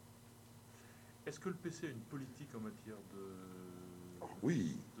Est-ce que le PC a une politique en matière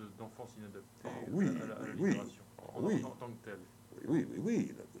Oui, d'enfance inadaptée oui, à la oui, Libération, oui, en tant que telle?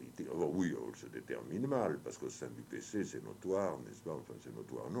 oui, la politique. Oui, elle se détermine mal, parce qu'au sein du PC, c'est notoire, n'est-ce pas? Enfin, c'est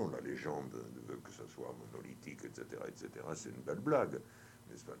notoire, non, la légende veut que ça soit monolithique, etc., c'est une belle blague,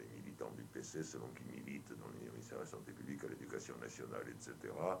 n'est-ce pas? Les militants du PC, selon qu'ils militent dans le ministère de la Santé publique, à l'Éducation nationale, etc.,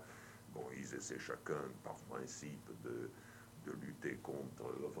 bon, ils essaient chacun, par principe, de lutter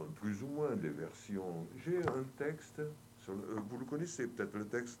contre, enfin, plus ou moins des versions. J'ai un texte, vous le connaissez peut-être, le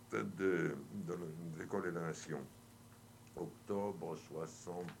texte de l'École et la Nation, octobre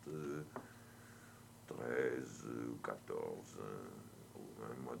 73 ou 14, au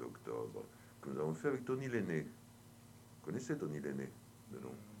mois d'octobre, que nous avons fait avec Tony Lenné. Vous connaissez Tony Lenné, de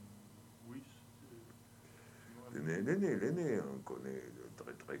nom? Oui, L'aîné, on connaît,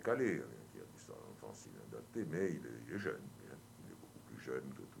 très très calé, hein, qui a dit ça, enfance inadaptée, mais il est jeune, il est beaucoup plus jeune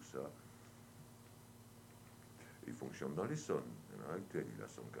que tout ça. Il fonctionne dans l'Essonne, à l'heure actuelle, il a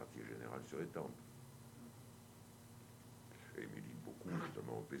son quartier général sur Étampes. Et il milite beaucoup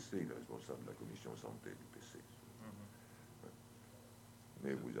justement au PC, il est responsable de la commission santé du PC.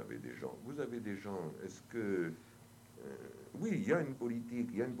 Mais vous avez des gens, est-ce que oui, il y a une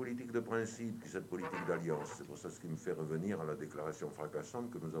politique de principe, cette politique d'alliance. C'est pour ça ce qui me fait revenir à la déclaration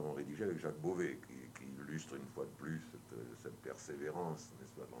fracassante que nous avons rédigée avec Jacques Beauvais, qui illustre une fois de plus cette persévérance,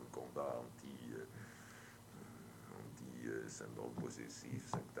 n'est-ce pas, dans le combat anti-syndrome possessif,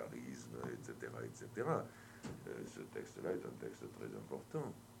 sectarisme, etc., etc. Ce texte-là est un texte très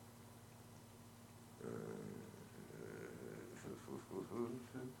important.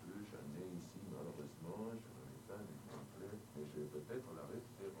 J'en ai ici, malheureusement, je n'en ai pas d'exemplaire, mais j'ai peut-être la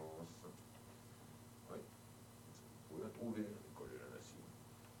référence. Oui, vous pouvez la trouver, l'École de la Nation.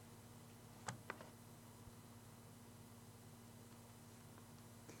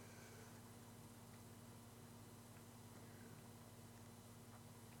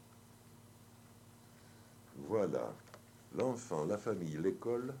 Voilà, l'enfant, la famille,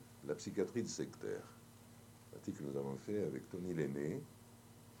 l'école, la psychiatrie de sectaire. Article que nous avons fait avec Tony Lenné.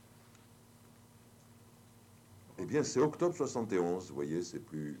 Eh bien, c'est octobre 71, vous voyez, c'est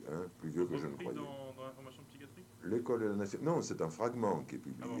plus vieux que je ne Repris croyais. dans l'information psychiatrique? L'école de la Nation. Non, c'est un fragment qui est Ah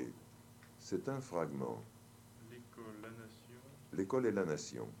bon, publié. C'est un fragment. l'école, la nation. L'école et la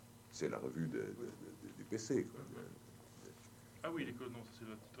Nation. C'est la revue du PC, quoi. Ah oui, l'école, non, ça c'est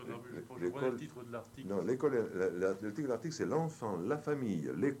le titre de la revue. Je prenais le L'école. titre de l'article. Non, l'école. Le titre de l'article, c'est l'enfant, la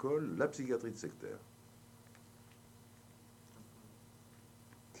famille, l'école, la psychiatrie de sectaire.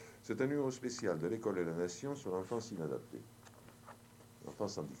 C'est un numéro spécial de l'école et la Nation sur l'enfance inadaptée.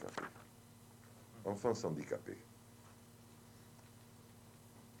 Enfance handicapée. Enfance handicapée.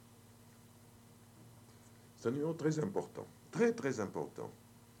 C'est un numéro très important. Très, très important.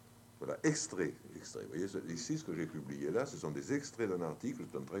 Voilà, extrait. Vous voyez, ici, ce que j'ai publié là, ce sont des extraits d'un article,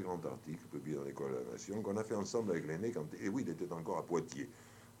 c'est un très grand article publié dans l'École de la Nation, qu'on a fait ensemble avec l'aîné, et oui, il était encore à Poitiers.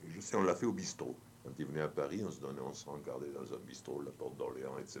 Et je sais, on l'a fait au bistrot. Quand il venait à Paris, on se rencardait dans un bistrot, la porte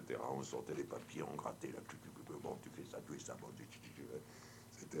d'Orléans, etc. On sortait les papiers, on grattait, là, bon, tu fais ça, bon,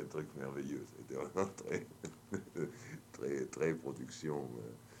 c'était un truc merveilleux. C'était vraiment très, très, très production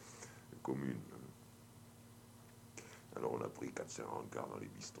commune. Alors on a pris 400 rencarts dans les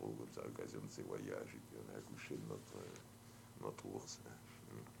bistrots, comme ça, à l'occasion de ces voyages, et puis on a accouché de notre ours.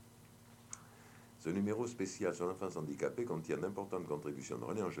 Ce numéro spécial sur l'enfance handicapée contient d'importantes contributions de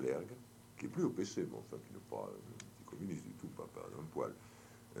René Angelergue, qui n'est plus au PC, bon, enfin, qui n'est pas communiste du tout, pas un poil.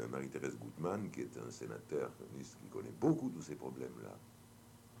 Marie-Thérèse Gutmann, qui est un sénateur communiste qui connaît beaucoup tous ces problèmes-là,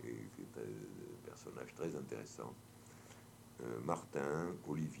 et qui est un personnage très intéressant. Martin,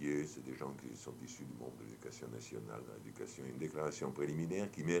 Olivier, c'est des gens qui sont issus du monde de l'éducation nationale, de l'éducation, une déclaration préliminaire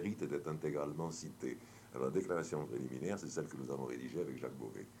qui mérite d'être intégralement citée. Alors la déclaration préliminaire, c'est celle que nous avons rédigée avec Jacques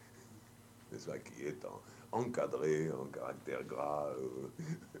Beauvais, c'est ça, qui est encadrée en caractère gras,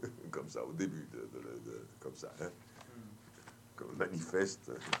 comme ça, au début, comme ça, hein, comme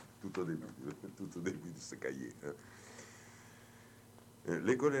manifeste tout au début de ce cahier. Hein.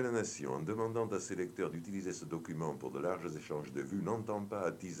 L'École et la Nation, en demandant à ses lecteurs d'utiliser ce document pour de larges échanges de vues, n'entend pas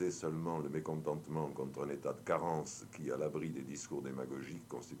attiser seulement le mécontentement contre un état de carence qui, à l'abri des discours démagogiques,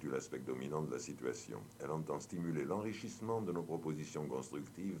 constitue l'aspect dominant de la situation. Elle entend stimuler l'enrichissement de nos propositions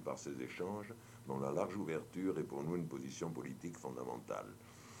constructives par ces échanges, dont la large ouverture est pour nous une position politique fondamentale.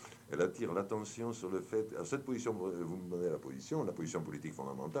 Elle attire l'attention sur le fait... Alors cette position, vous me donnez la position politique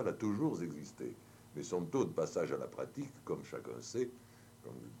fondamentale a toujours existé. Mais son taux de passage à la pratique, comme chacun sait,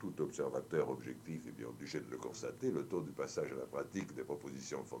 comme tout observateur objectif est bien obligé de le constater, le taux de passage à la pratique des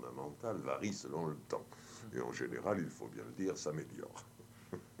propositions fondamentales varie selon le temps. Et en général, il faut bien le dire, s'améliore.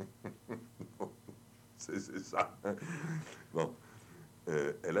 c'est ça. Bon.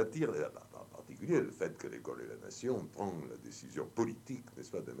 Elle attire, en particulier, le fait que l'École et la Nation prend la décision politique,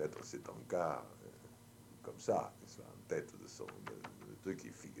 n'est-ce pas, de mettre cet encart comme ça, n'est-ce pas, en tête de truc qui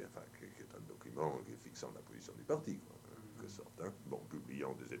est un document qui est fixant la position du parti, quoi, en quelque sorte. Hein. Bon,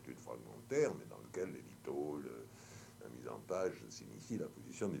 publiant des études fragmentaires, mais dans lequel l'édito, la mise en page signifie la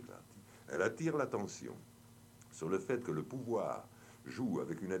position du parti. Elle attire l'attention sur le fait que le pouvoir joue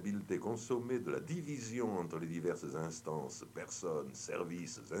avec une habileté consommée de la division entre les diverses instances, personnes,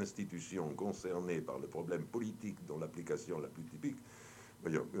 services, institutions concernées par le problème politique dont l'application la plus typique,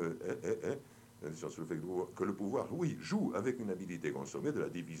 voyons, sur le fait que le pouvoir, oui, joue avec une habileté consommée de la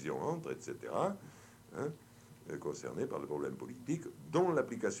division entre, etc., hein, concerné par le problème politique dont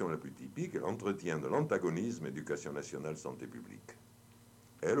l'application la plus typique est l'entretien de l'antagonisme éducation nationale santé publique.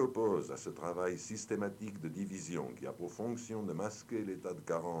 Elle oppose à ce travail systématique de division qui a pour fonction de masquer l'état de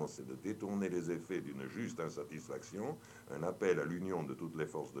carence et de détourner les effets d'une juste insatisfaction un appel à l'union de toutes les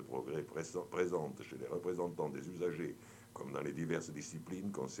forces de progrès présentes chez les représentants des usagers comme dans les diverses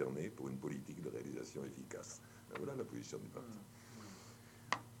disciplines concernées pour une politique de réalisation efficace. Ben voilà la position du parti.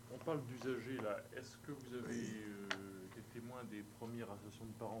 On parle d'usagers là. Est-ce que vous avez été témoin des premières associations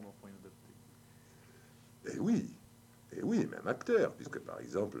de parents d'enfants inadaptés? Eh oui. Et oui, même acteur, puisque par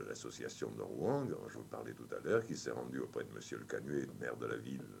exemple l'association de Rouen, dont je vous parlais tout à l'heure, qui s'est rendue auprès de Monsieur Le Canuet, maire de la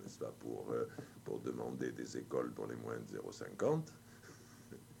ville, n'est-ce pas, pour demander des écoles pour les moins de 0,50.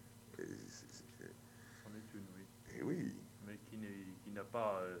 C'en est une, oui. Et oui. Mais qui n'a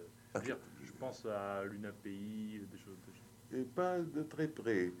pas... je pense à l'UNAPI, des choses... Et pas de très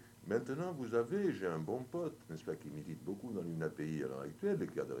près. Maintenant, j'ai un bon pote, n'est-ce pas, qui milite beaucoup dans l'UNAPI à l'heure actuelle et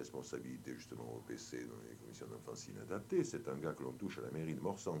qui a des responsabilités justement au PC, dans les commissions d'enfance inadaptées. C'est un gars que l'on touche à la mairie de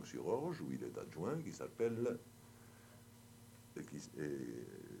Morsange-sur-Orge, où il est adjoint, qui s'appelle...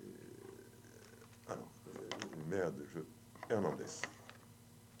 Hernandez.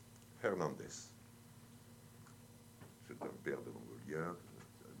 C'est un père de Mongolien.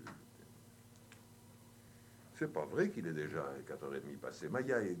 C'est pas vrai qu'il est déjà à 4h30 passé.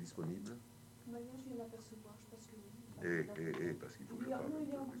 Maya est disponible? Maya, je viens d'apercevoir, je pense que oui. Et parce qu'il faut que je parle. Non, il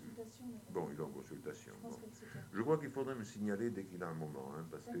est en consultation. Bon, il est en consultation. Je pense Bon. qu'elle s'est fait. Je crois qu'il faudrait me signaler dès qu'il a un moment, hein,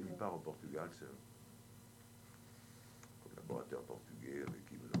 parce qu'il part au Portugal, c'est un collaborateur portugais avec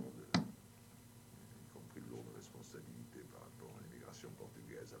qui nous avons y compris de lourdes responsabilités par rapport à l'immigration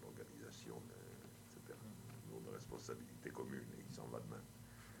portugaise, à l'organisation, etc. Lourdes responsabilités communes et qui s'en va demain.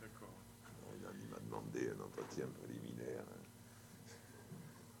 D'accord. Il m'a demandé un entretien préliminaire.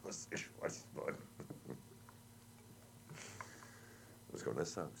 C'est chouette, bon. Parce qu'on a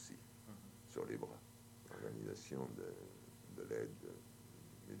ça aussi, sur les bras. L'organisation de l'aide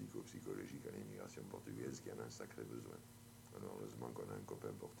médico-psychologique à l'immigration portugaise qui en a un sacré besoin. Alors, heureusement qu'on a un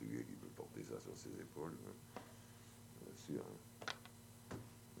copain portugais qui peut porter ça sur ses épaules. Bien sûr. Hein.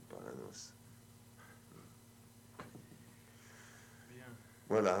 Pas la noce. Bien.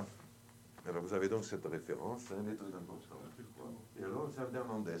 Voilà. Alors, vous avez donc cette référence, hein, les trucs importants. Et alors, c'est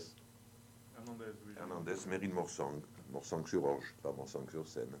Hernandez. Hernandez, oui. Hernandez, mairie de Morsang. Morsang-sur-Orge, pas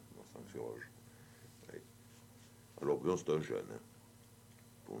Morsang-sur-Seine. Morsang-sur-Orge. Oui. Alors, bon, c'est un jeune. Hein.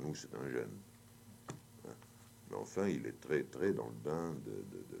 Pour nous, c'est un jeune. Hein. Mais enfin, il est très, très dans le bain de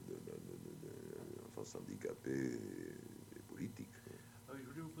l'enfance handicapée et politique. Ah oui, je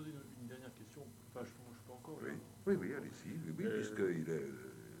voulais vous poser une dernière question. Enfin, je peux encore... Oui, oui, allez-y. Oui, puisqu'il est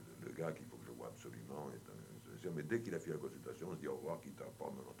le gars qu'il faut que je vois absolument. Mais dès qu'il a fait la consultation, on se dit au revoir, quitte à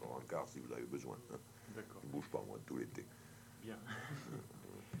prendre notre rencard si vous avez besoin. Hein. D'accord. Je ne bouge pas, moi, tout l'été. Bien.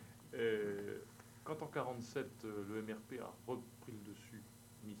 Quand en 1947, le MRP a repris le dessus,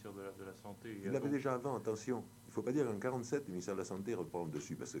 le ministère de la Santé... Il l'avait déjà avant, attention. Il ne faut pas dire qu'en 1947, le ministère de la Santé reprend le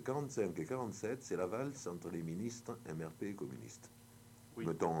dessus, parce que 1945 et 1947, c'est la valse entre les ministres MRP et communistes. Oui.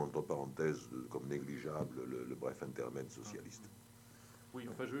 Mettons entre parenthèses comme négligeable le bref intermède socialiste. Oui,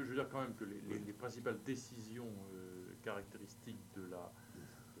 enfin, je veux dire quand même que les principales décisions caractéristiques de la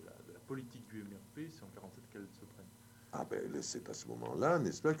politique du MRP, c'est en 1947 qu'elles se prennent. Ah ben, c'est à ce moment-là,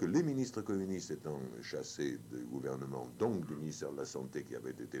 n'est-ce pas, que les ministres communistes étant chassés du gouvernement, donc du ministère de la Santé, qui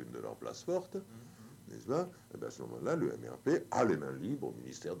avait été une de leurs places fortes, n'est-ce pas, et bien à ce moment-là, le MRP a les mains libres au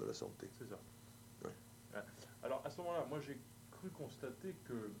ministère de la Santé. C'est ça. Ouais. Alors, à ce moment-là, moi, j'ai cru constater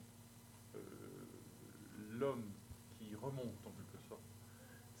que l'homme qui remonte, en quelque sorte,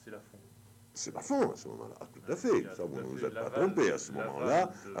 c'est Lafont. C'est Lafont à ce moment-là, ah, tout à fait. Ça, vous ne vous êtes pas trompé. À ce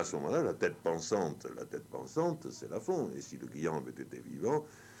moment-là, la tête pensante, c'est Lafont. Et si le Guillan avait été vivant,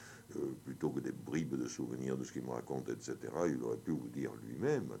 plutôt que des bribes de souvenirs de ce qu'il me raconte, etc., il aurait pu vous dire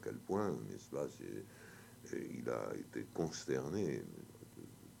lui-même à quel point, n'est-ce pas, il a été consterné.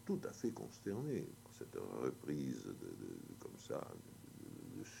 tout à fait consterné par cette reprise comme ça,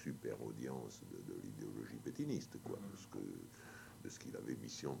 de super audience de l'idéologie pétiniste, quoi, de ce qu'il avait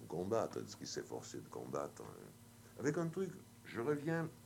mission de combattre, de ce qu'il s'efforçait de combattre. Avec un truc, je reviens